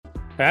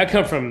I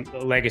come from a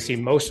legacy.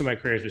 Most of my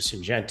career was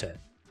Syngenta,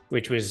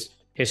 which was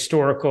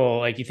historical.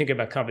 Like you think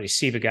about companies,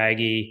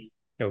 Ciba-Geigy,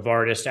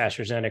 Novartis,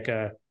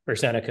 AstraZeneca, or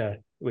Zeneca,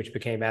 which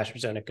became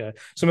AstraZeneca,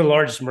 some of the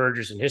largest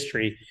mergers in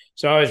history.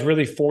 So I was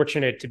really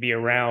fortunate to be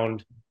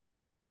around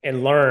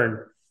and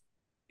learn.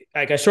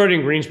 Like I started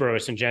in Greensboro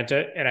with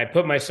Syngenta, and I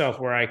put myself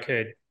where I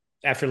could,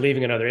 after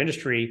leaving another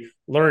industry,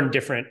 learn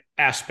different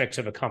aspects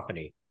of a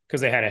company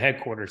because they had a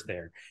headquarters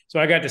there. So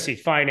I got to see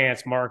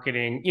finance,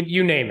 marketing,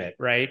 you name it,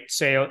 right?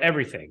 Sale,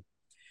 everything.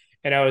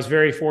 And I was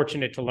very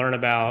fortunate to learn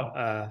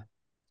about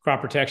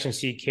crop protection,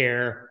 seed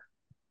care,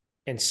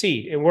 and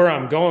seed. And where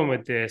I'm going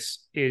with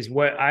this is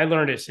what I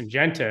learned at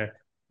Syngenta.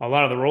 A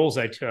lot of the roles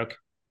I took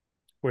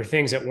were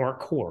things that weren't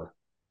core.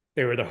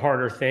 They were the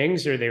harder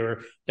things, or they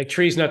were like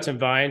trees, nuts, and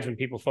vines when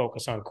people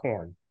focus on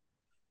corn,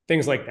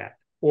 things like that,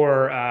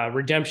 or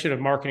redemption of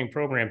marketing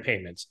program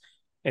payments.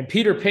 And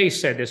Peter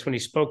Pace said this when he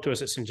spoke to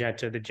us at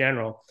Syngenta, the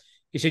general.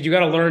 He said, you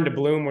got to learn to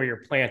bloom where you're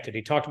planted.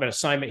 He talked about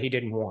assignment he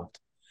didn't want.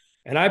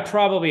 And I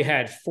probably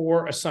had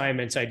 4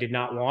 assignments I did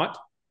not want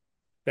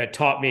that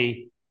taught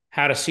me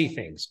how to see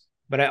things.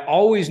 But I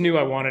always knew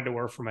I wanted to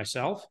work for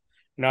myself.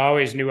 And I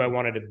always knew I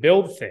wanted to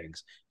build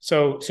things.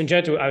 So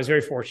Syngenta, I was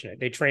very fortunate.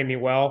 They trained me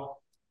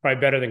well, probably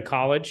better than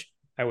college,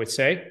 I would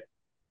say.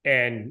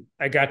 And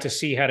I got to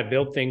see how to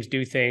build things,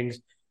 do things.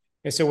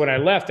 And so when I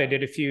left, I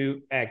did a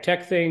few ag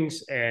tech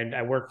things, and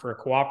I worked for a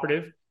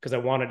cooperative because I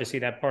wanted to see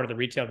that part of the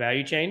retail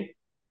value chain.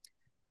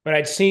 But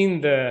I'd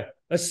seen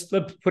let's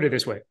put it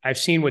this way. I've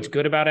seen what's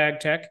good about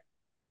ag tech,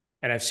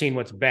 and I've seen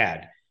what's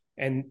bad.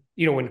 And,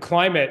 when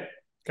climate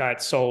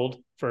got sold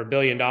for $1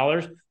 billion,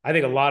 I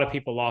think a lot of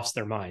people lost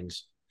their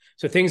minds.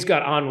 So things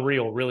got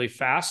unreal really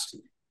fast,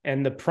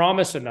 and the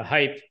promise and the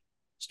hype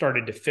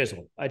started to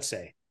fizzle, I'd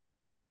say.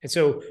 And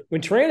so when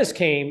Taranis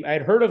came, I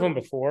had heard of them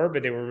before,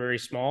 but they were very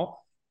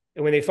small.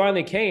 And when they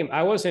finally came,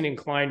 I wasn't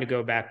inclined to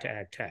go back to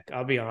ag tech.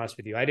 I'll be honest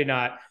with you. I did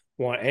not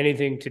want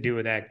anything to do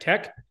with ag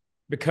tech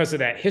because of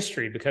that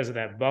history, because of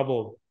that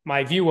bubble,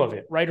 my view of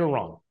it, right or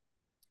wrong.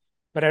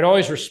 But I'd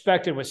always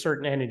respected what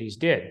certain entities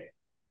did.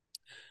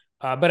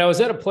 But I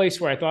was at a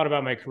place where I thought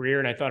about my career,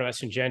 and I thought about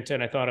Syngenta,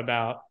 and I thought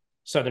about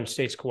Southern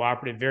States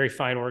Cooperative, very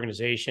fine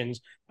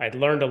organizations. I'd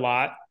learned a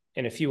lot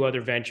in a few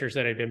other ventures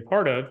that I'd been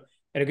part of.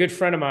 And a good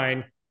friend of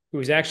mine, who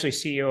is actually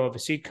CEO of a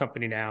seed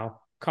company now,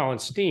 Colin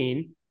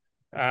Steen,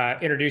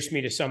 introduced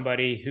me to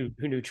somebody who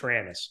knew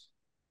Taranis.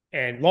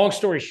 And long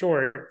story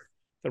short,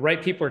 the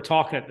right people are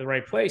talking at the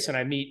right place, and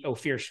I meet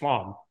Ophir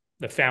Shlam,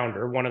 the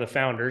founder, one of the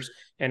founders,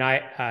 and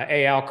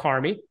Eyal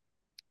Carmi,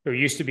 who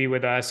used to be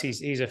with us.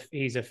 He's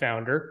a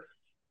founder,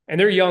 and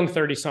they're young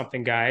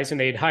 30-something guys, and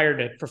they'd hired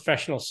a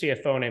professional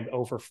CFO named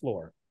Ofer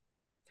Floor.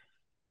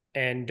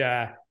 And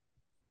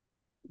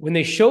when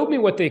they showed me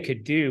what they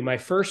could do, my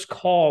first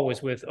call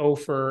was with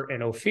Ofer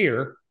and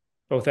Ophir,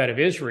 both out of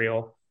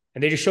Israel,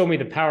 and they just showed me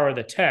the power of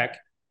the tech.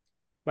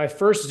 My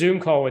first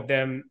Zoom call with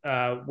them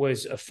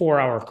was a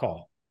 4-hour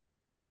call.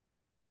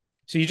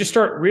 So you just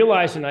start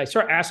realizing, I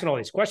start asking all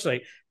these questions,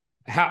 like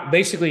how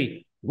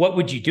basically, what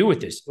would you do with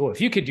this? Oh, if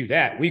you could do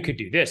that, we could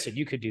do this, and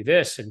you could do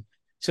this. And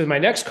so my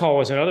next call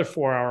was another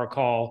 4-hour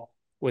call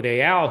with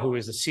Eyal, who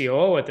was the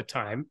COO at the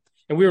time.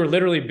 And we were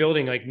literally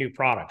building like new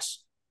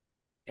products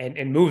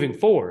and moving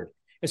forward.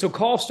 And so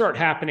calls start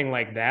happening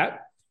like that.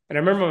 And I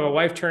remember my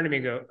wife turned to me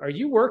and go, are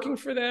you working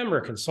for them or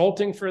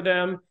consulting for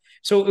them?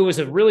 So it was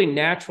a really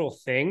natural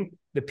thing.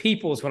 The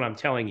people is what I'm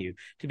telling you,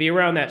 to be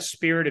around that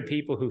spirit of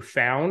people who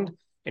found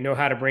and know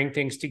how to bring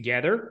things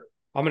together.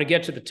 I'm going to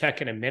get to the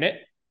tech in a minute.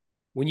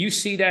 When you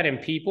see that in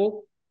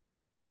people,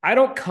 I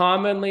don't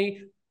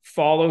commonly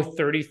follow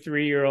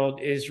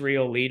 33-year-old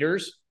Israel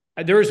leaders.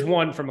 There's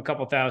one from a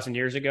couple thousand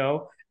years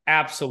ago.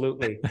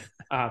 Absolutely.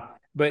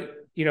 But,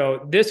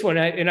 this one,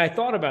 and I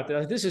thought about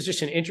that. This is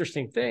just an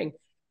interesting thing.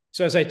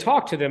 So as I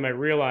talked to them, I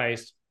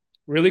realized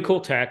really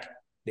cool tech.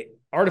 The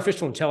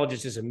artificial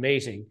intelligence is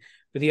amazing.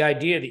 But the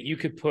idea that you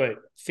could put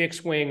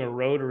fixed wing or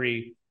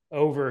rotary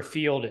over a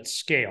field at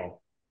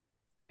scale,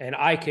 and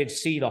I could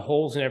see the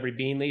holes in every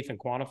bean leaf and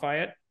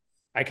quantify it.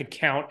 I could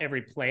count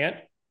every plant.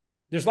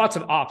 There's lots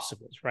of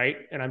obstacles, right?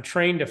 And I'm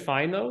trained to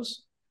find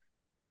those.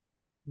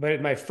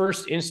 But my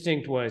first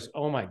instinct was,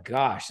 oh my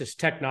gosh, this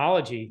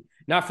technology,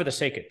 not for the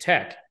sake of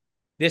tech,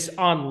 this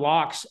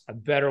unlocks a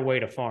better way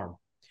to farm.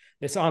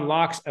 This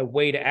unlocks a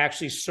way to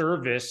actually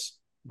service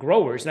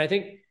growers. And I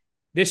think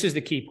this is the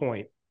key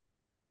point.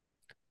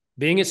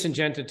 Being at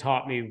Syngenta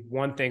taught me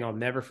one thing I'll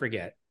never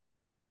forget: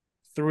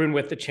 through and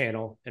with the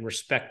channel, and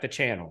respect the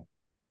channel.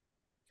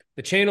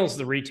 The channel's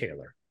the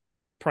retailer,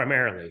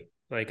 primarily.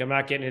 Like, I'm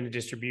not getting into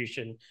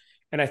distribution.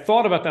 And I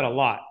thought about that a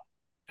lot.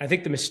 I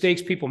think the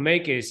mistakes people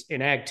make is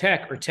in ag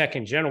tech or tech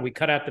in general, we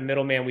cut out the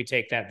middleman, we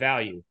take that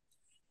value.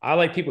 I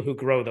like people who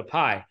grow the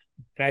pie.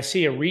 And I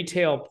see a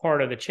retail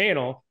part of the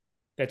channel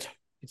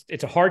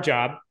it's a hard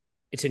job.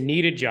 It's a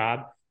needed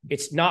job.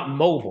 It's not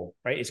mobile,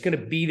 right? It's going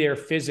to be there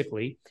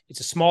physically.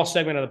 It's a small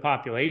segment of the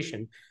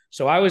population.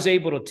 So I was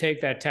able to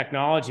take that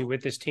technology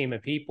with this team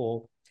of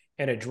people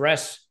and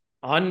address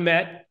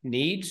unmet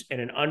needs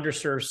in an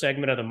underserved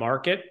segment of the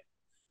market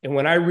And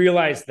when I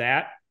realized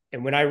that,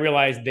 and when I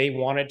realized they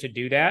wanted to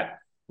do that,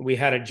 we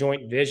had a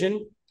joint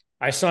vision.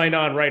 I signed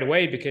on right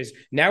away because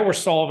now we're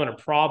solving a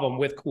problem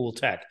with cool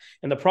tech.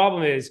 And the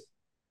problem is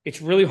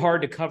it's really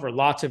hard to cover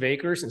lots of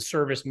acres and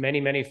service many,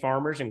 many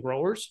farmers and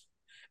growers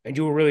and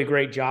do a really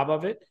great job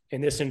of it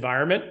in this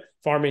environment.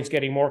 Farming is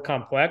getting more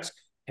complex.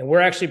 And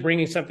we're actually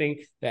bringing something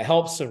that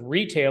helps the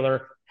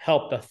retailer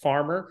help the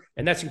farmer.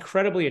 And that's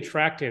incredibly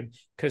attractive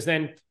because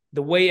then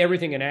the way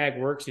everything in ag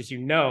works is,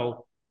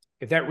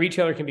 if that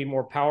retailer can be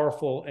more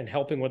powerful in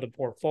helping with a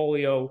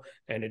portfolio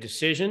and a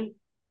decision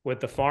with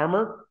the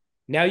farmer,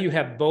 now you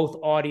have both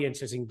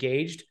audiences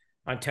engaged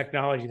on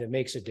technology that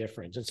makes a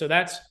difference. And so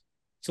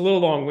it's a little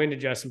long-winded,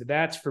 Justin, but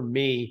that's for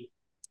me,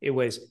 it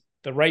was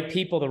the right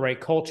people, the right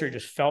culture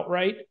just felt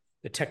right.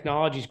 The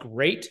technology is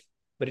great,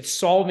 but it's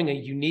solving a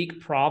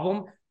unique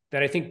problem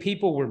that I think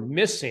people were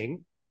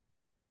missing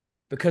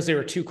because they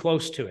were too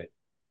close to it.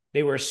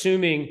 They were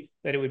assuming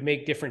that it would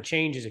make different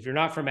changes. If you're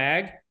not from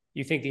ag,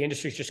 you think the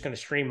industry is just going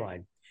to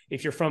streamline.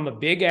 If you're from a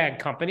big ag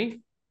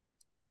company,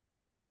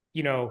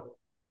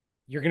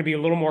 you're going to be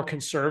a little more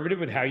conservative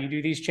with how you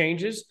do these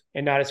changes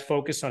and not as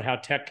focused on how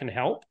tech can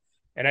help.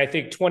 And I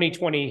think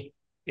 2020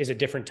 is a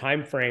different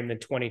time frame than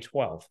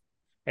 2012.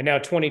 And now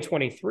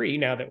 2023,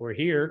 now that we're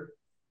here,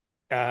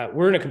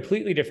 we're in a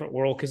completely different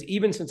world because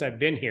even since I've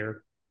been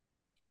here,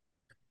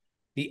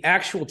 the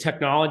actual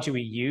technology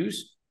we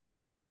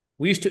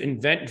used to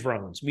invent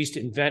drones. We used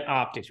to invent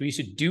optics. We used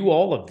to do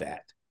all of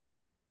that.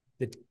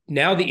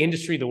 Now the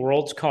industry, the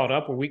world's caught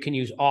up where we can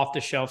use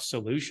off-the-shelf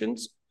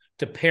solutions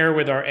to pair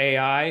with our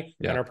AI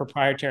and our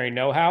proprietary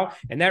know-how.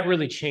 And that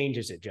really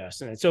changes it,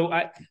 Justin. And so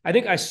I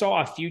think I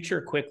saw a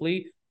future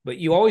quickly, but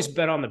you always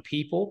bet on the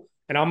people.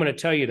 And I'm going to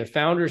tell you, the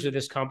founders of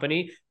this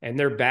company and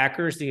their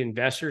backers, the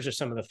investors, are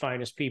some of the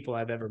finest people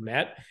I've ever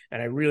met.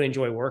 And I really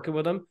enjoy working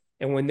with them.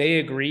 And when they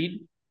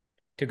agreed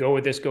to go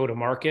with this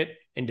go-to-market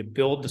and to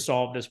build to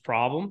solve this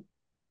problem,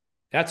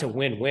 that's a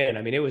win-win.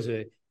 I mean, it was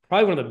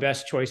probably one of the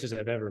best choices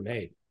I've ever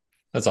made.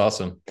 That's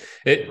awesome.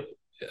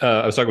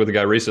 I was talking with a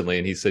guy recently,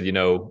 and he said, he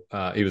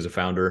was a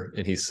founder,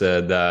 and he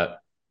said that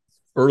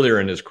earlier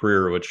in his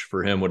career, which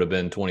for him would have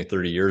been 20,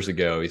 30 years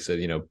ago, he said,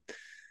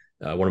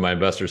 one of my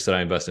investors said,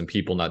 I invest in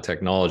people, not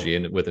technology.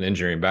 And with an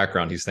engineering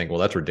background, he's thinking,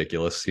 well, that's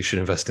ridiculous. You should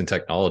invest in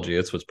technology.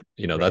 It's what's,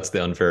 that's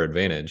the unfair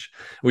advantage.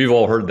 We've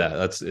all heard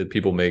that.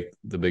 People make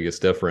the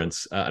biggest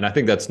difference. And I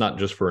think that's not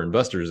just for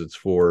investors. It's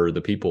for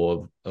the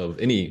people of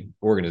any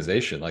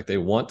organization. Like, they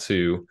want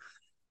to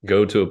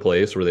go to a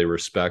place where they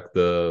respect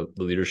the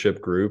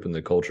leadership group and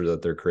the culture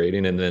that they're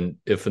creating. And then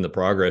if in the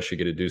progress you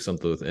get to do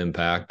something with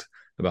impact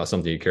about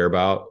something you care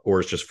about, or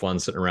it's just fun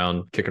sitting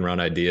around, kicking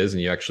around ideas,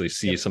 and you actually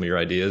see some of your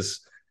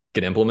ideas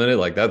get implemented,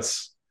 like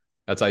that's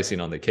icing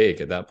on the cake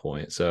at that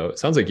point. So it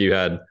sounds like you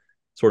had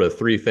sort of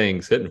three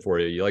things hitting for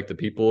you. You like the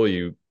people,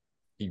 you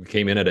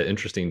came in at an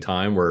interesting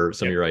time where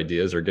some of your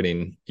ideas are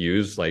getting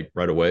used like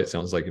right away. It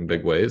sounds like in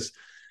big ways.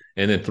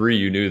 And then three,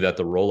 you knew that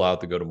the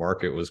rollout, the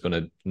go-to-market was going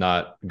to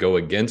not go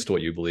against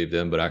what you believed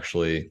in, but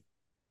actually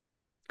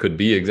could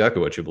be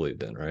exactly what you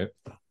believed in, right?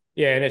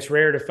 Yeah, and it's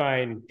rare to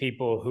find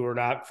people who are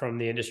not from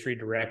the industry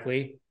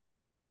directly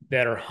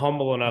that are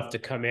humble enough to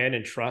come in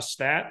and trust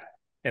that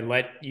and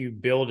let you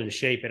build and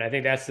shape it. I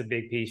think that's the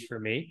big piece for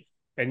me.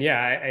 And yeah,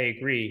 I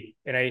agree.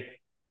 And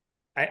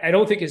I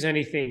don't think it's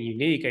anything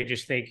unique. I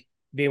just think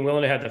being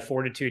willing to have the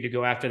fortitude to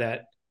go after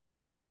that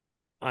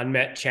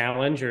unmet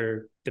challenge,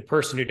 or the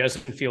person who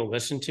doesn't feel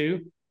listened to,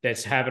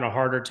 that's having a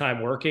harder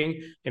time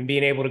working, and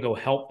being able to go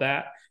help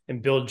that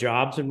and build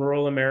jobs in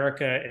rural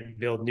America and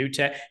build new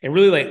tech and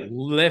really like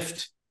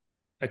lift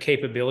a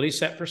capability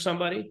set for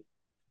somebody.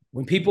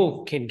 When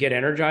people can get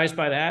energized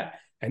by that,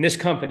 and this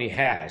company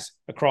has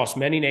across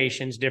many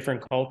nations,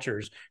 different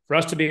cultures, for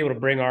us to be able to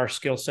bring our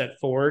skill set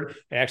forward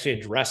and actually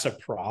address a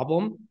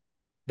problem,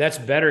 that's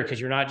better because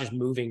you're not just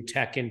moving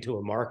tech into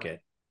a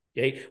market.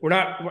 Okay?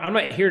 I'm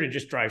not here to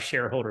just drive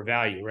shareholder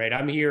value, right?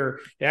 I'm here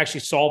to actually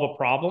solve a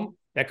problem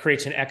that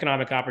creates an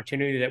economic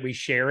opportunity that we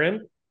share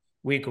in.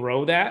 We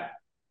grow that,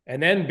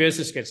 and then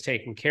business gets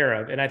taken care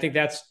of. And I think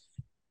that's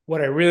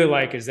what I really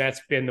like, is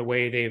that's been the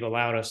way they've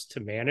allowed us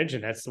to manage,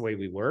 and that's the way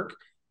we work.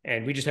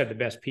 And we just have the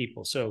best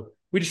people. So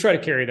we just try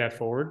to carry that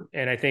forward.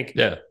 And I think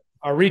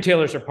our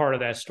retailers are part of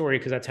that story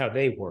because that's how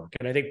they work.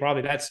 And I think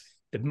probably that's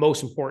the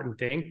most important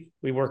thing.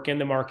 We work in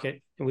the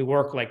market and we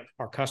work like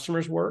our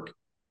customers work.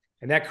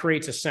 And that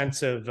creates a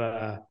sense of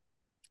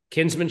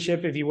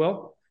kinsmanship, if you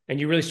will. And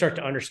you really start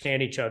to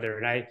understand each other.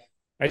 And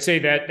I'd say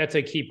that that's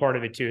a key part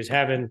of it too, is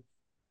having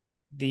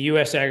the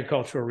U.S.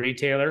 agricultural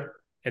retailer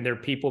and their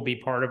people be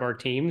part of our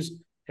teams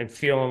and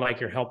feeling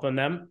like you're helping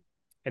them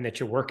and that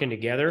you're working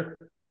together.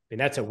 I mean,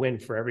 that's a win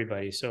for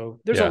everybody. So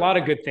there's a lot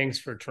of good things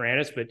for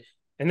Taranis,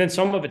 and then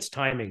some of it's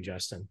timing,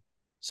 Justin.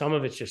 Some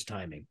of it's just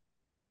timing.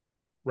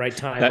 Right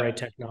time, right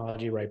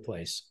technology, right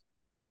place.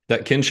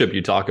 That kinship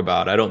you talk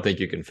about, I don't think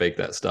you can fake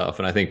that stuff.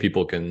 And I think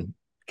people can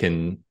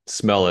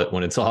smell it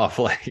when it's off.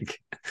 Like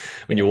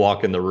when you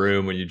walk in the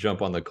room, when you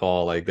jump on the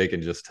call, like they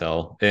can just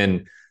tell.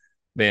 And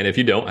man, if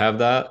you don't have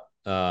that,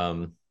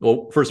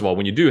 well, first of all,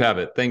 when you do have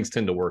it, things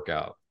tend to work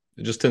out.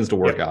 It just tends to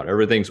work Yep. out.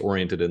 Everything's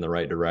oriented in the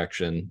right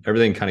direction.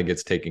 Everything kind of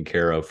gets taken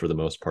care of for the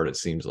most part, it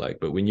seems like.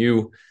 But when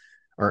you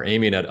are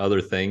aiming at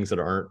other things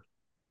that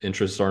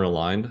interests aren't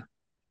aligned,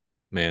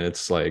 man,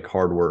 it's like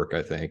hard work,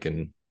 I think,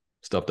 and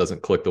stuff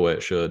doesn't click the way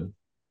it should.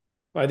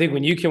 I think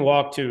when you can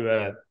walk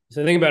to,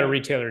 so think about a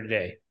retailer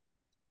today.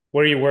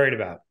 What are you worried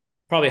about?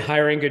 Probably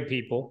hiring good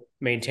people,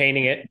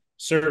 maintaining it,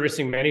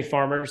 servicing many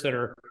farmers that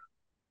are,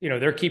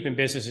 they're keeping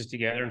businesses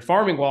together. And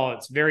farming, while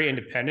it's very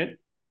independent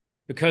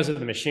because of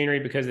the machinery,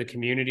 because of the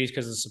communities,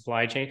 because of the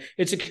supply chain,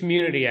 it's a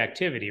community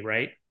activity,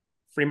 right?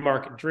 Free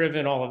market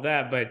driven, all of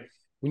that. But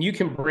when you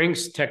can bring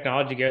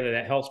technology together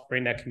that helps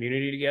bring that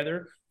community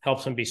together,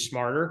 helps them be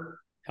smarter,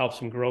 helps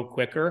them grow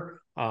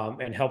quicker,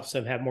 and helps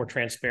them have more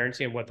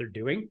transparency in what they're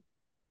doing.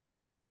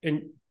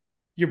 And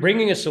you're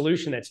bringing a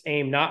solution that's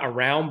aimed not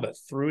around, but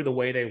through the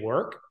way they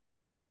work.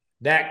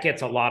 That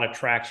gets a lot of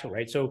traction,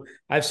 right? So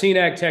I've seen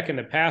ag tech in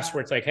the past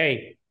where it's like,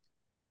 hey,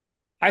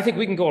 I think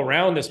we can go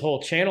around this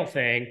whole channel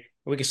thing and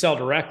we can sell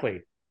directly.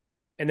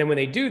 And then when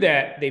they do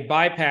that, they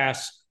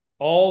bypass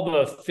all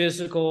the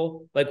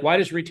physical, like why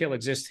does retail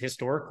exist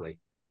historically?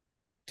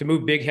 To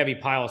move big, heavy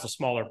piles to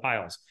smaller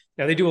piles.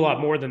 Now they do a lot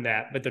more than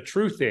that, but the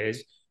truth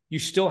is you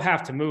still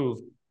have to move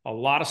a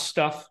lot of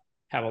stuff,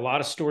 have a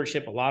lot of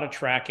stewardship, a lot of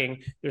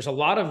tracking. There's a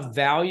lot of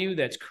value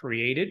that's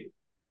created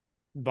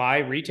by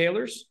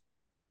retailers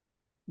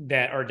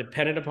that are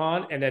dependent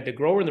upon, and that the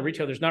grower and the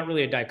retailer, there's not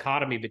really a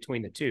dichotomy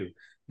between the two.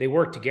 They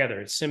work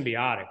together. It's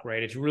symbiotic,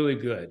 right? It's really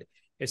good.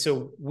 And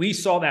so we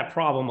saw that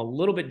problem a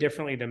little bit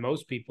differently than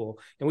most people.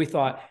 And we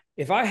thought,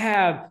 if I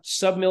have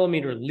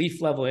sub-millimeter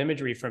leaf level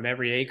imagery from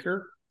every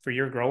acre for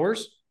your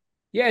growers,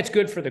 yeah, it's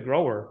good for the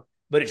grower,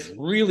 but it's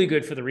really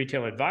good for the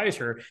retail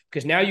advisor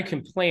because now you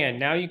can plan,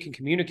 now you can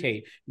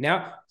communicate.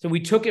 Now, so we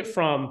took it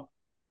from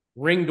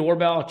Ring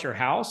doorbell at your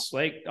house,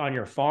 like on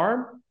your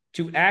farm,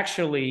 to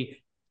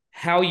actually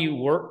how you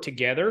work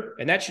together.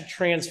 And that should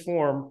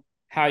transform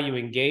how you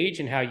engage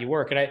and how you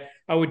work. And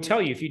I would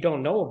tell you, if you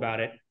don't know about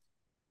it,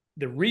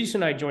 the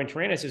reason I joined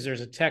Taranis is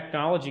there's a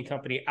technology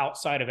company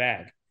outside of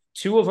ag.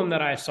 Two of them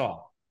that I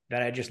saw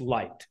that I just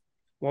liked.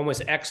 One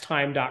was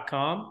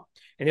xtime.com.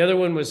 And the other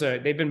one was,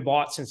 they've been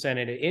bought since then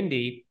in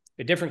Indy,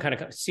 a different kind of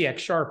CX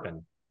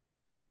Sharpen.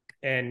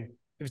 And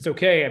if it's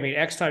okay, I mean,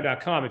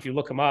 xtime.com, if you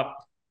look them up,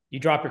 you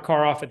drop your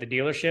car off at the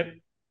dealership,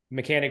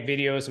 mechanic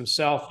videos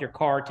himself, your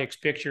car takes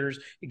pictures,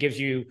 it gives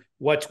you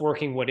what's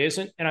working, what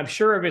isn't. And I'm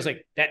sure everybody's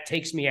like, that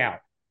takes me out.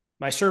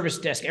 My service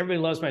desk, everybody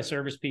loves my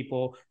service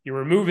people. You're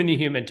removing the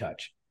human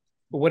touch.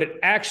 But what it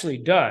actually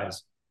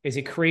does is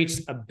it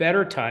creates a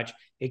better touch.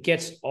 It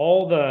gets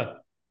all the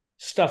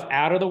stuff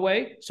out of the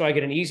way. So I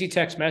get an easy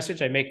text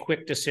message. I make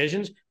quick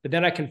decisions, but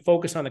then I can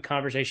focus on the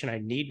conversation I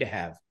need to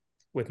have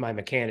with my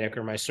mechanic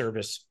or my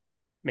service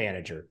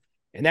manager.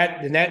 And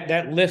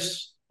that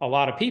lifts a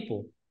lot of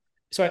people.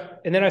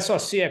 And then I saw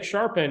CX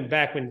Sharpen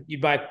back when you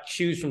buy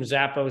shoes from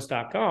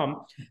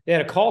Zappos.com. They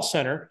had a call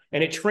center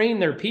and it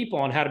trained their people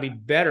on how to be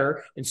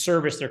better and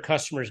service their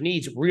customers'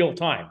 needs real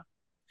time.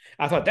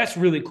 I thought that's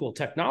really cool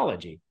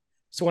technology.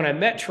 So when I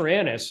met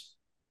Taranis,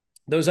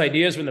 those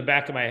ideas were in the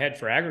back of my head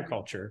for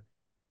agriculture.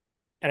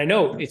 And I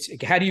know it's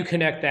how do you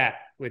connect that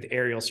with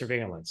aerial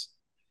surveillance?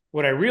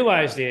 What I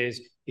realized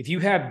is if you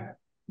have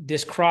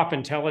this crop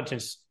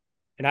intelligence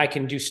and I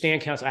can do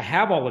stand counts, I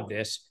have all of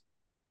this.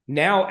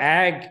 Now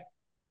ag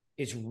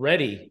is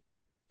ready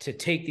to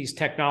take these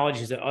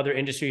technologies that other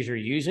industries are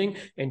using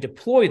and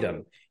deploy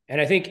them.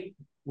 And I think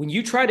when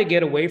you try to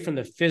get away from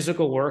the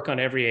physical work on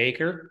every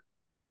acre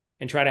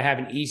and try to have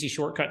an easy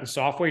shortcut in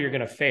software, you're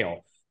going to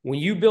fail. When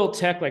you build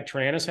tech like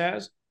Taranis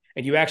has,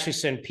 and you actually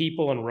send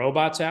people and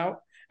robots out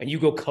and you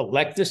go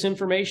collect this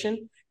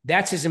information,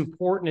 that's as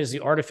important as the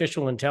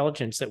artificial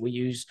intelligence that we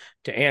use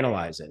to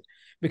analyze it.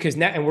 Because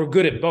now, and we're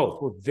good at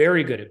both. We're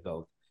very good at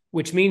both,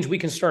 which means we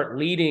can start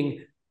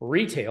leading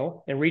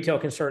retail and retail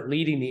can start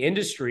leading the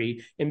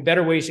industry in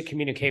better ways to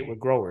communicate with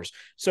growers.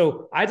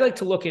 So I'd like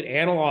to look at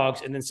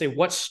analogs and then say,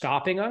 what's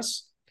stopping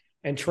us?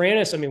 And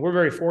Taranis, I mean, we're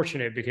very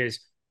fortunate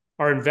because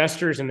our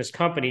investors in this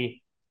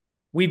company,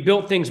 we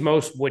built things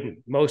most wouldn't,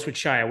 most would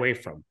shy away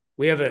from.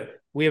 We have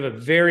a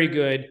very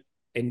good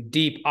and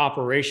deep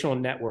operational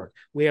network.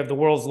 We have the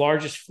world's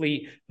largest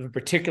fleet of a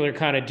particular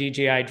kind of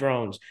DJI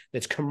drones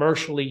that's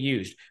commercially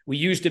used. We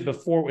used it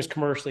before it was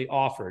commercially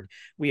offered.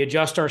 We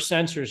adjust our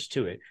sensors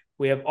to it.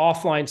 We have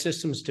offline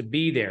systems to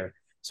be there.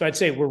 So I'd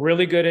say we're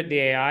really good at the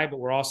AI, but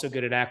we're also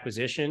good at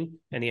acquisition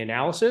and the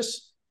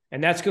analysis.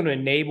 And that's going to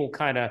enable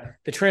kind of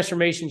the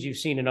transformations you've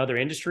seen in other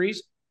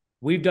industries.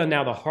 We've done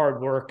now the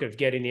hard work of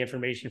getting the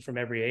information from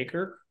every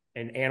acre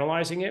and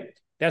analyzing it.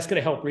 That's going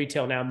to help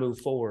retail now move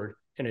forward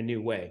in a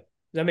new way.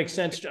 Does that make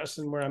sense,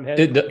 Justin, where I'm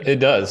headed? It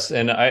does.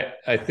 And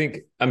I think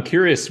I'm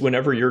curious,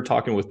 whenever you're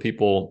talking with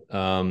people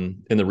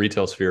in the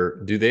retail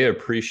sphere, do they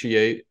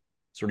appreciate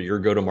sort of your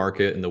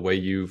go-to-market and the way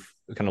you've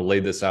kind of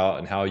laid this out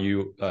and how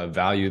you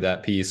value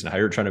that piece and how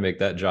you're trying to make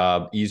that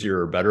job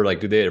easier or better?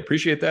 Like, do they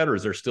appreciate that? Or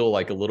is there still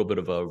like a little bit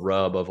of a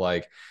rub of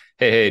like,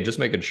 hey, just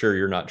making sure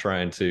you're not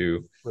trying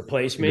to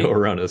Replace go me.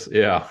 around us.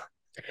 Yeah.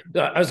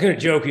 I was going to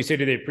joke. You say,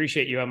 do they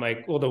appreciate you? I'm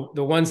like, well,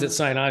 the ones that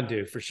sign on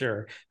do for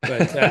sure.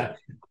 But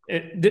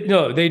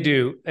no, they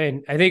do.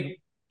 And I think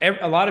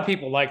a lot of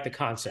people like the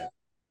concept,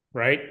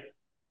 right?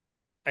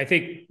 I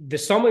think the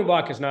stumbling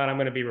block is not I'm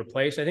going to be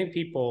replaced. I think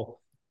people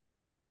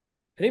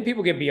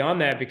get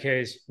beyond that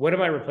because what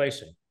am I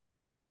replacing?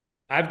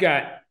 I've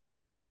got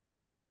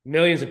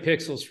millions of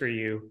pixels for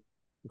you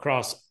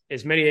across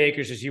as many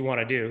acres as you want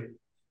to do.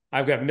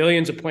 I've got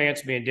millions of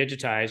plants being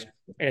digitized,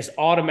 and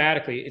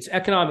it's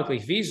economically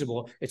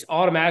feasible. It's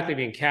automatically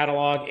being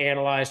cataloged,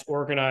 analyzed,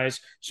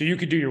 organized, so you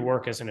could do your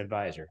work as an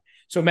advisor.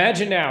 So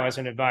imagine now, as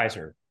an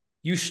advisor,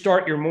 you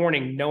start your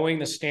morning knowing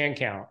the stand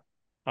count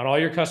on all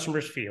your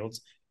customers'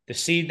 fields, the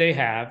seed they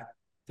have,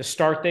 the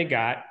start they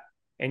got,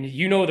 and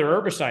you know their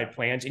herbicide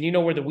plans, and you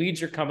know where the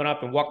weeds are coming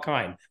up and what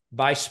kind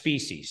by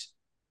species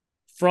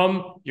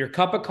from your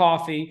cup of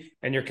coffee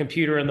and your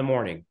computer in the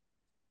morning.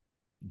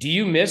 Do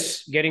you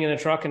miss getting in the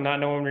truck and not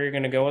knowing where you're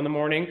going to go in the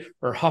morning,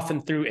 or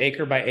huffing through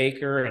acre by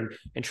acre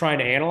and trying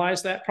to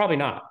analyze that? Probably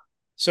not.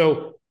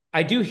 So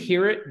I do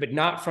hear it, but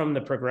not from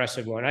the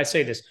progressive one. I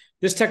say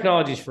this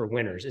technology is for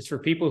winners. It's for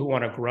people who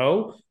want to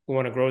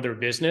grow their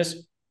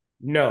business.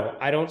 No,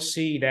 I don't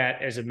see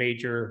that as a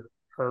major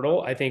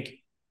hurdle. I think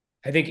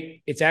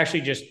it's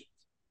actually just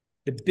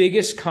the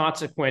biggest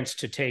consequence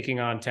to taking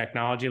on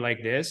technology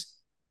like this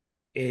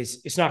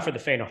is it's not for the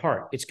faint of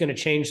heart. It's going to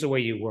change the way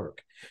you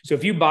work. So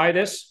if you buy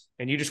this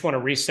and you just want to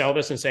resell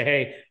this and say,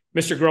 hey,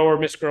 Mr. Grower,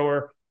 Miss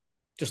Grower,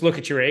 just look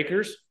at your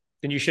acres,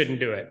 then you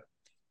shouldn't do it.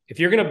 If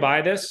you're going to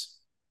buy this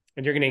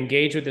and you're going to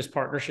engage with this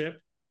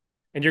partnership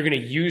and you're going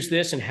to use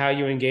this and how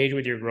you engage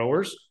with your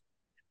growers,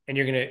 and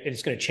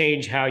it's going to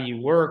change how you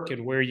work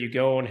and where you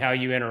go and how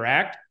you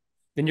interact,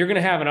 then you're going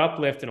to have an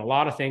uplift in a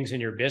lot of things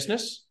in your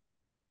business,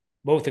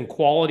 both in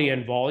quality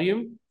and volume,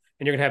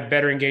 and you're going to have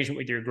better engagement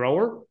with your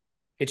grower.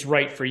 It's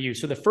right for you.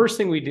 So the first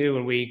thing we do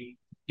when we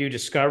do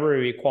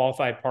discovery, we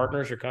qualify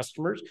partners or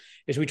customers,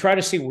 is we try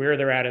to see where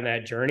they're at in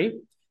that journey.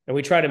 And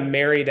we try to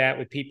marry that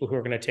with people who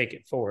are going to take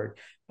it forward.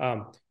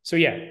 So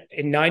yeah,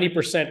 in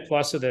 90%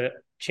 plus of the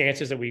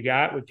chances that we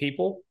got with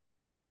people,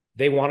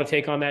 they want to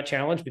take on that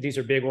challenge, but these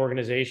are big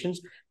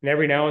organizations. And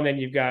every now and then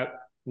you've got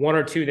one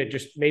or two that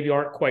just maybe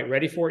aren't quite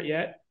ready for it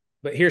yet.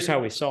 But here's how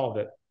we solve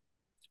it.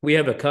 We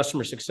have a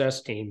customer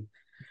success team.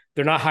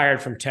 They're not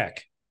hired from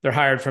tech. They're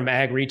hired from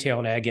ag retail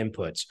and ag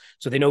inputs.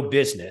 So they know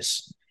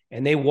business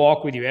and they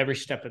walk with you every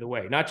step of the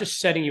way, not just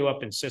setting you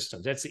up in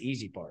systems. That's the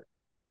easy part.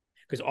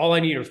 Because all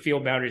I need are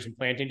field boundaries and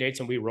planting dates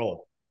and we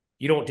roll.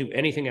 You don't do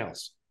anything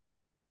else.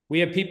 We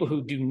have people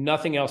who do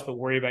nothing else but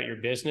worry about your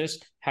business,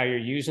 how you're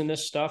using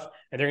this stuff.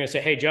 And they're going to say,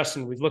 hey,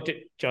 Justin, we've looked at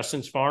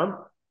Justin's farm.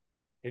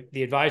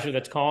 The advisor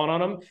that's calling on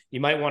them,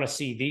 you might want to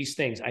see these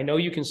things. I know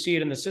you can see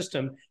it in the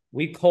system.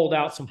 We pulled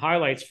out some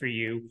highlights for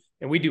you,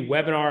 and we do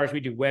webinars,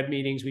 we do web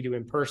meetings, we do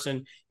in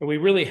person, and we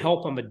really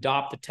help them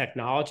adopt the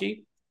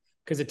technology,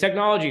 because the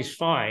technology is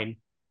fine,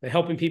 but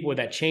helping people with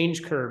that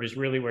change curve is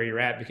really where you're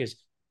at.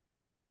 Because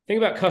think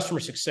about customer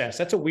success.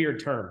 That's a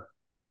weird term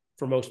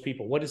for most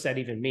people. What does that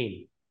even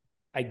mean?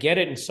 I get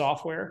it in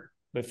software,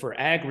 but for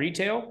ag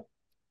retail,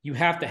 you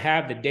have to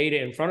have the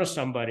data in front of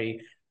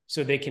somebody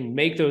so they can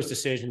make those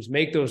decisions,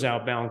 make those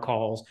outbound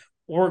calls,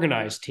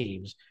 organize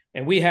teams.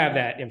 And we have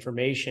that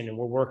information and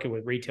we're working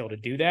with retail to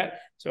do that.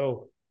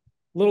 So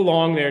a little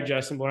long there,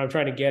 Justin, but what I'm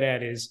trying to get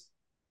at is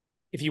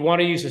if you want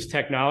to use this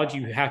technology,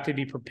 you have to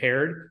be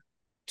prepared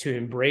to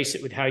embrace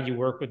it with how you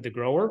work with the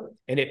grower.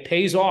 And it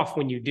pays off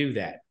when you do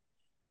that.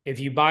 If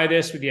you buy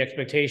this with the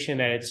expectation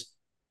that it's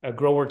a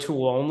grower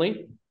tool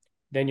only,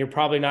 then you're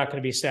probably not going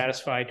to be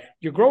satisfied.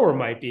 Your grower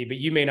might be, but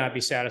you may not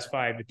be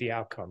satisfied with the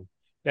outcome.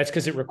 That's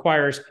because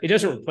it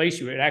doesn't replace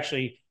you. It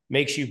actually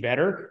makes you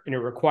better and it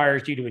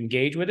requires you to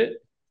engage with it.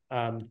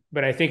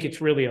 But I think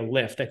it's really a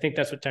lift. I think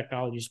that's what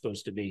technology is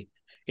supposed to be.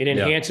 It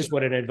enhances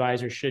what an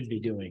advisor should be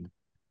doing.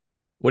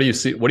 What do you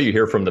see? What do you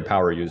hear from the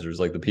power users,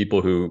 like the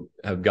people who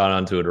have got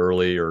onto it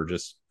early or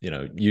just,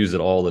 use it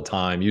all the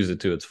time, use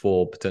it to its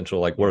full potential?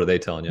 Like, what are they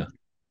telling you?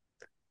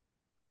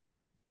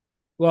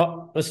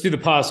 Well, let's do the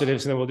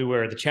positives and then we'll do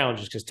where the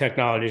challenges, because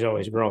technology is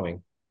always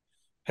growing.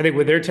 I think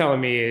what they're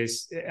telling me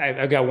is,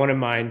 I've got one in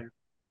mind.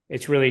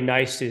 It's really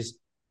nice is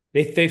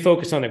they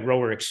focus on the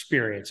grower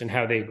experience and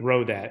how they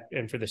grow that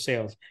and for the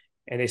sales.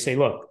 And they say,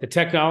 look, the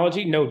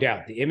technology, no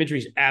doubt, the imagery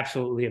is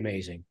absolutely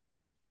amazing.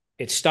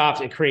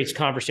 It creates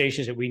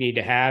conversations that we need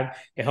to have.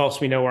 It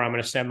helps me know where I'm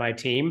going to send my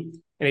team.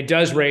 And it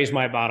does raise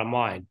my bottom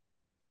line.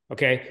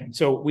 Okay.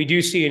 So we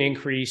do see an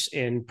increase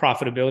in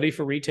profitability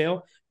for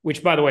retail,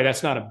 which, by the way,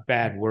 that's not a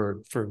bad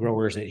word for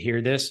growers that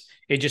hear this.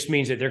 It just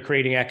means that they're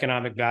creating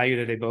economic value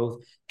that they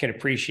both can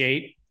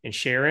appreciate and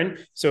share in.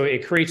 So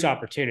it creates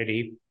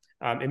opportunity.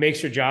 It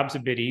makes their jobs a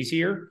bit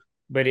easier,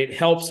 but it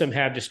helps them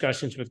have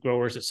discussions with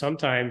growers that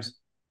sometimes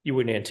you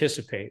wouldn't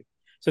anticipate.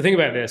 So think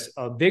about this.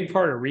 A big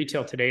part of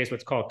retail today is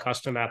what's called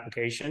custom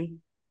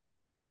application.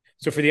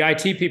 So for the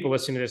IT people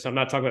listening to this, I'm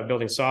not talking about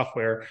building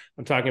software.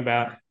 I'm talking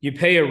about you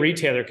pay a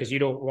retailer because you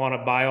don't want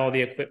to buy all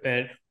the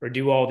equipment or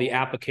do all the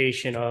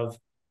application of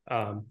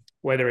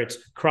whether it's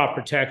crop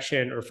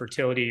protection or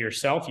fertility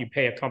yourself. You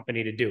pay a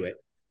company to do it,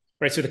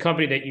 right? So the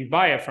company that you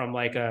buy it from,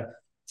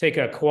 take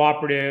a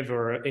cooperative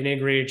or an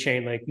integrated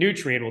chain like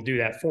Nutrien, will do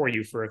that for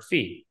you for a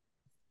fee.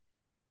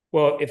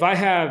 Well, if I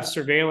have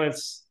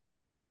surveillance,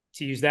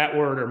 to use that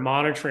word, or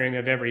monitoring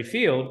of every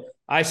field,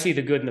 I see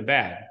the good and the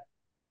bad,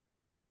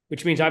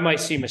 which means I might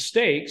see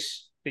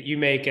mistakes that you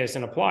make as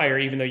an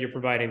applier, even though you're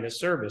providing this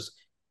service.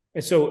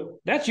 And so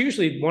that's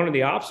usually one of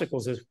the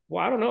obstacles is,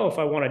 well, I don't know if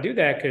I want to do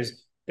that,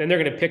 because then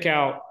they're going to pick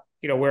out,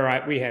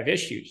 where we have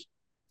issues.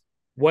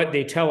 What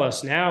they tell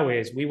us now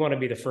is we want to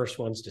be the first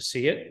ones to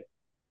see it.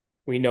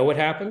 We know what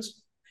happens.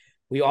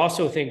 We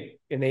also think,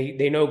 and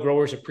they know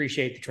growers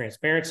appreciate the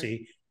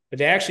transparency, but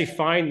they actually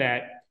find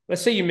that,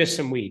 let's say you miss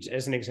some weeds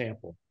as an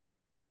example.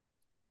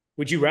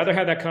 Would you rather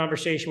have that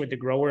conversation with the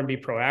grower and be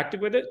proactive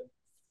with it?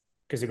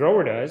 Because the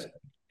grower does.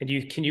 And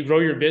can you grow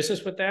your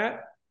business with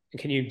that? And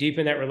can you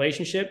deepen that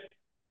relationship?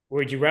 Or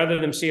would you rather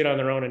them see it on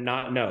their own and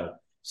not know?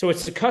 So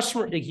it's the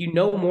customer,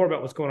 more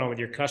about what's going on with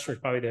your customers,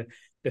 probably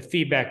the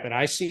feedback that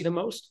I see the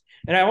most.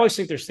 And I always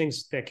think there's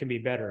things that can be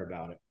better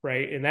about it,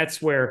 right? And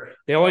that's where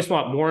they always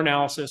want more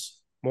analysis,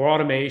 more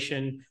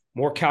automation,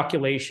 more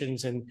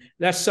calculations. And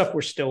that's stuff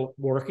we're still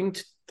working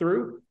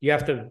through. You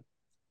have to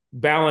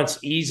balance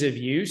ease of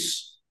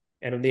use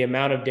and the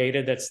amount of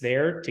data that's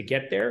there to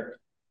get there.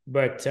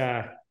 But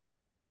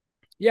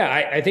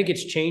I think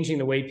it's changing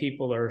the way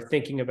people are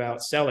thinking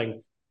about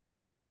selling.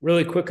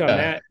 Really quick on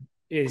that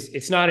is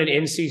it's not an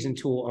in-season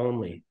tool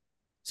only.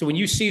 So when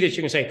you see this,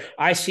 you can say,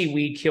 I see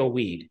weed, kill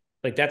weed.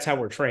 Like that's how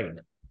we're trained.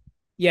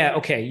 Yeah,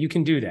 okay, you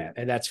can do that,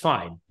 and that's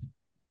fine.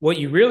 What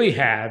you really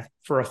have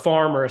for a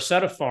farm or a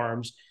set of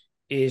farms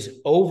is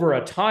over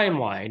a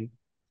timeline,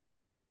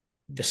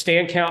 the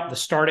stand count, the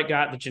start it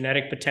got, the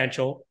genetic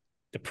potential,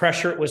 the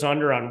pressure it was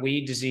under on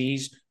weed,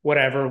 disease,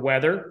 whatever,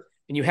 weather,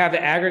 and you have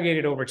it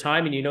aggregated over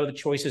time, and you know the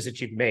choices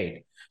that you've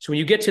made. So when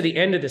you get to the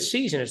end of the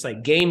season, it's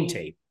like game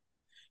tape.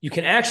 You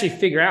can actually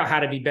figure out how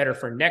to be better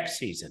for next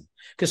season,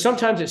 because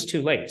sometimes it's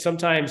too late.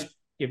 Sometimes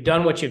you've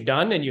done what you've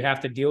done and you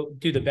have to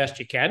do the best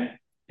you can.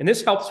 And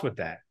this helps with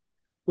that.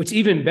 What's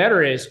even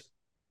better is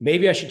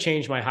maybe I should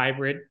change my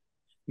hybrid.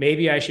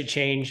 Maybe I should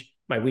change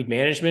my weed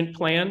management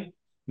plan.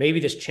 Maybe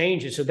this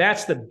changes. So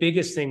that's the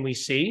biggest thing we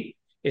see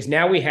is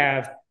now we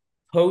have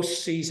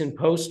post-season,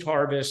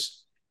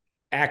 post-harvest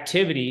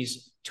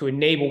activities to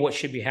enable what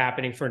should be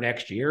happening for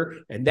next year.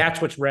 And that's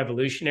what's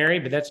revolutionary,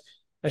 but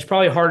that's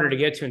probably harder to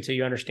get to until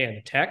you understand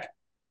the tech.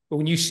 But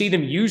when you see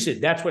them use it,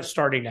 that's what's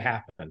starting to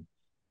happen.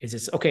 Is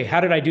it's, okay,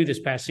 how did I do this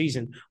past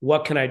season?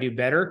 What can I do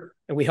better?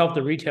 And we help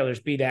the retailers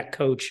be that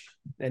coach,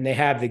 and they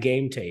have the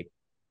game tape.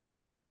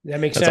 Does that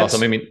make sense? That's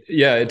awesome. I mean,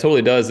 yeah, it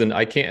totally does. And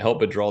I can't help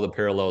but draw the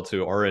parallel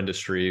to our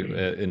industry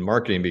in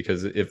marketing,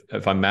 because if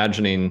I'm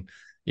imagining,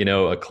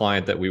 a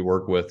client that we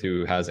work with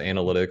who has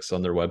analytics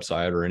on their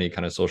website or any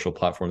kind of social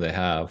platform they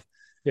have,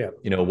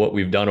 what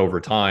we've done over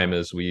time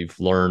is we've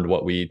learned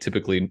what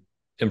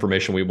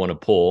information we want to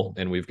pull,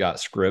 and we've got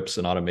scripts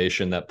and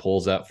automation that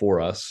pulls that for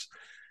us.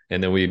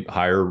 And then we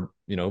hire,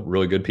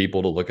 really good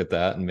people to look at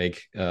that and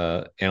make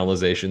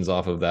analyzations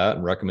off of that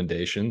and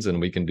recommendations. And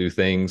we can do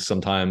things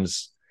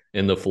sometimes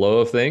in the flow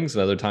of things,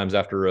 and other times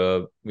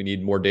after we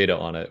need more data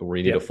on it, or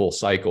we need a full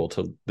cycle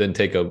to then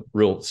take a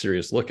real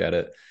serious look at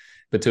it.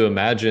 But to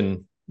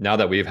imagine now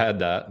that we've had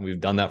that and we've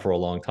done that for a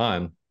long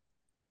time,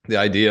 the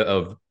idea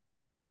of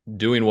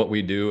doing what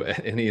we do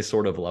at any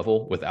sort of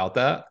level without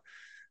that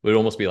would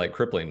almost be like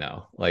crippling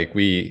now. Like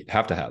we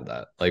have to have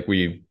that.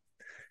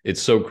 It's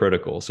so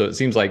critical. So it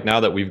seems like now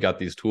that we've got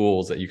these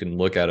tools that you can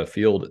look at a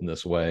field in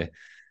this way,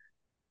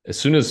 as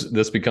soon as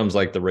this becomes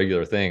like the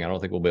regular thing, I don't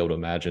think we'll be able to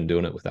imagine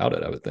doing it without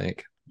it, I would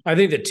think. I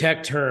think the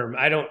tech term,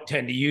 I don't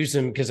tend to use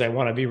them because I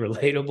want to be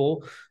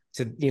relatable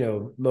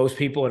to, most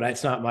people, and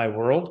that's not my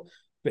world,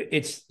 but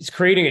it's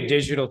creating a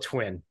digital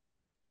twin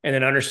and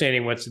then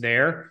understanding what's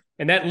there.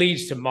 And that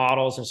leads to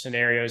models and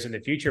scenarios in the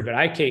future. But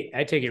I take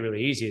it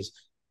really easy. Is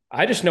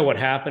I just know what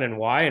happened and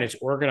why, and it's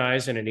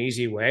organized in an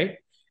easy way.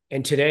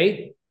 And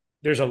today,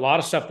 there's a lot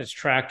of stuff that's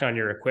tracked on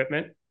your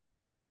equipment.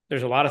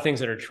 There's a lot of things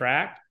that are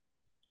tracked.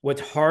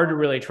 What's hard to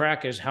really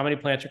track is how many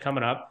plants are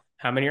coming up,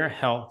 how many are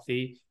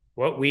healthy,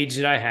 what weeds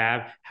did I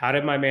have, how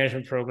did my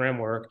management program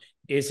work,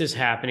 is this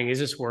happening, is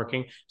this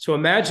working? So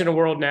imagine a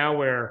world now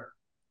where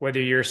whether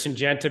you're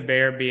Syngenta,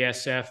 Bayer,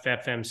 BASF,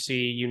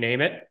 FMC, you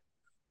name it,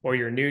 or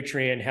you're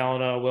Nutrien,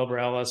 Helena, Wilbur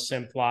Ellis,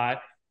 Simplot,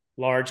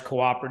 large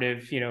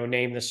cooperative,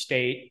 name the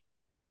state,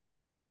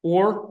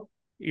 or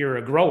you're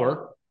a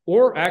grower,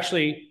 or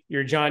actually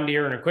you're John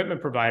Deere, an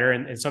equipment provider,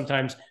 and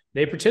sometimes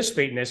they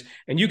participate in this,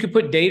 and you can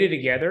put data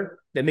together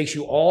that makes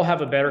you all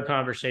have a better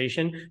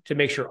conversation to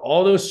make sure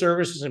all those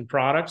services and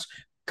products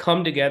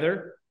come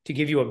together to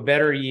give you a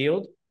better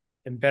yield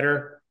and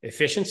better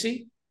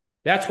efficiency.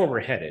 That's where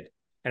we're headed.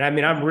 And I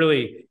mean,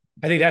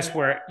 I think that's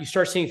where you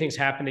start seeing things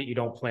happen that you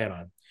don't plan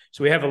on.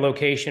 So we have a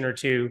location or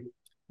two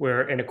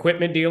where an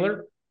equipment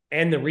dealer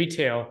and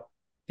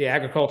the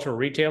agricultural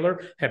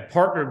retailer have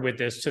partnered with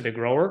this to the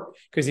grower,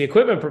 because the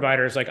equipment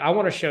provider is like, I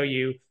want to show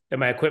you that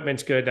my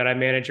equipment's good, that I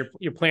manage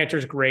your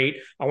planter's great.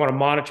 I want to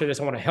monitor this.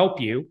 I want to help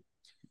you.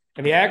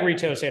 And the ag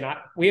retailer is saying,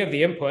 we have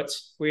the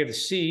inputs, we have the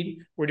seed,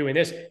 we're doing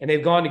this. And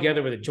they've gone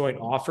together with a joint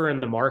offer in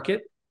the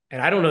market.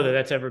 And I don't know that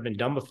that's ever been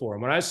done before.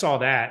 And when I saw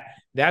that,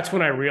 that's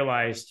when I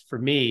realized for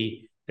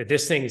me that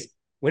this thing is,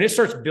 when it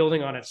starts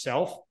building on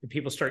itself and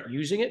people start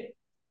using it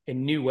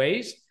in new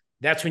ways,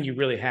 that's when you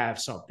really have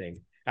something.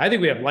 I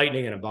think we have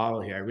lightning in a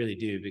bottle here. I really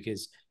do,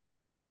 because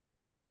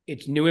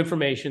it's new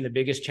information. The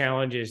biggest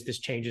challenge is this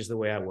changes the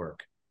way I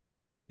work.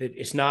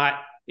 It's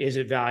not, is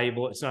it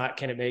valuable? It's not,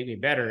 can it make me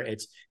better?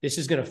 It's, this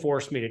is going to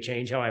force me to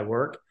change how I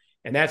work.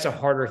 And that's a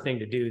harder thing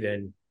to do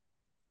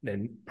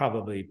than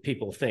probably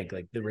people think.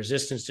 Like, the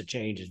resistance to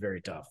change is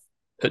very tough.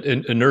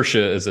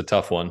 Inertia is a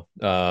tough one.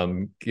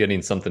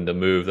 Getting something to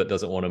move that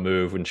doesn't want to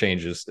move when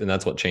changes, and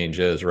that's what change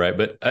is, right?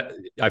 But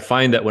I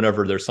find that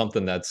whenever there's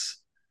something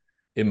that's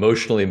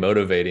emotionally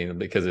motivating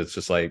because it's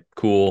just like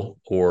cool,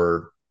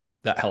 or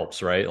that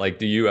helps, right?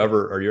 Like, are you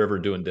ever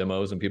doing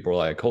demos and people are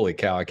like, holy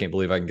cow, I can't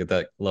believe I can get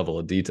that level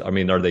of detail? I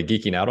mean, are they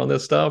geeking out on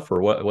this stuff,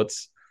 or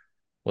what's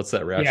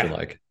that reaction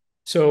like?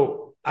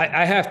 So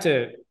I have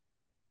to,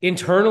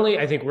 internally,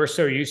 I think we're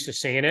so used to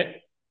seeing it.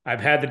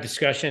 I've had the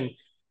discussion.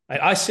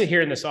 I sit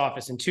here in this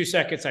office, in 2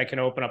 seconds, I can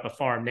open up a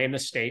farm, name the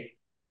state.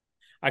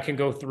 I can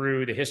go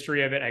through the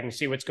history of it. I can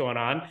see what's going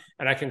on,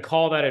 and I can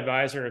call that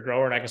advisor or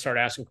grower, and I can start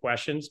asking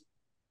questions.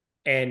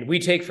 And we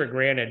take for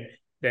granted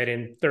that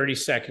in 30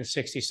 seconds,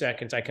 60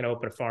 seconds, I can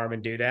open a farm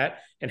and do that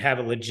and have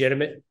I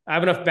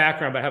have enough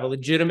background, but have a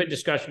legitimate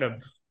discussion of,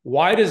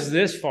 why does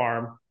this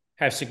farm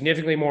have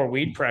significantly more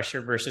weed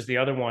pressure versus the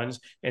other ones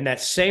in that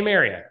same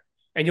area?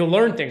 And you'll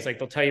learn things like,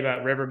 they'll tell you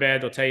about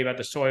riverbed, they'll tell you about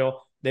the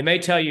soil. They may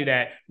tell you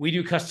that we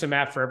do custom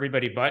map for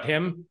everybody but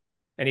him,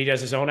 and he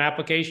does his own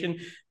application.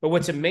 But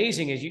what's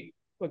amazing is,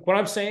 like, what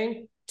I'm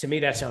saying, to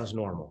me, that sounds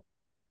normal.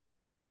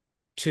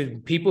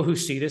 To people who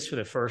see this for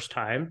the first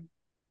time,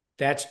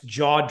 that's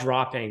jaw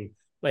dropping.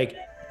 Like,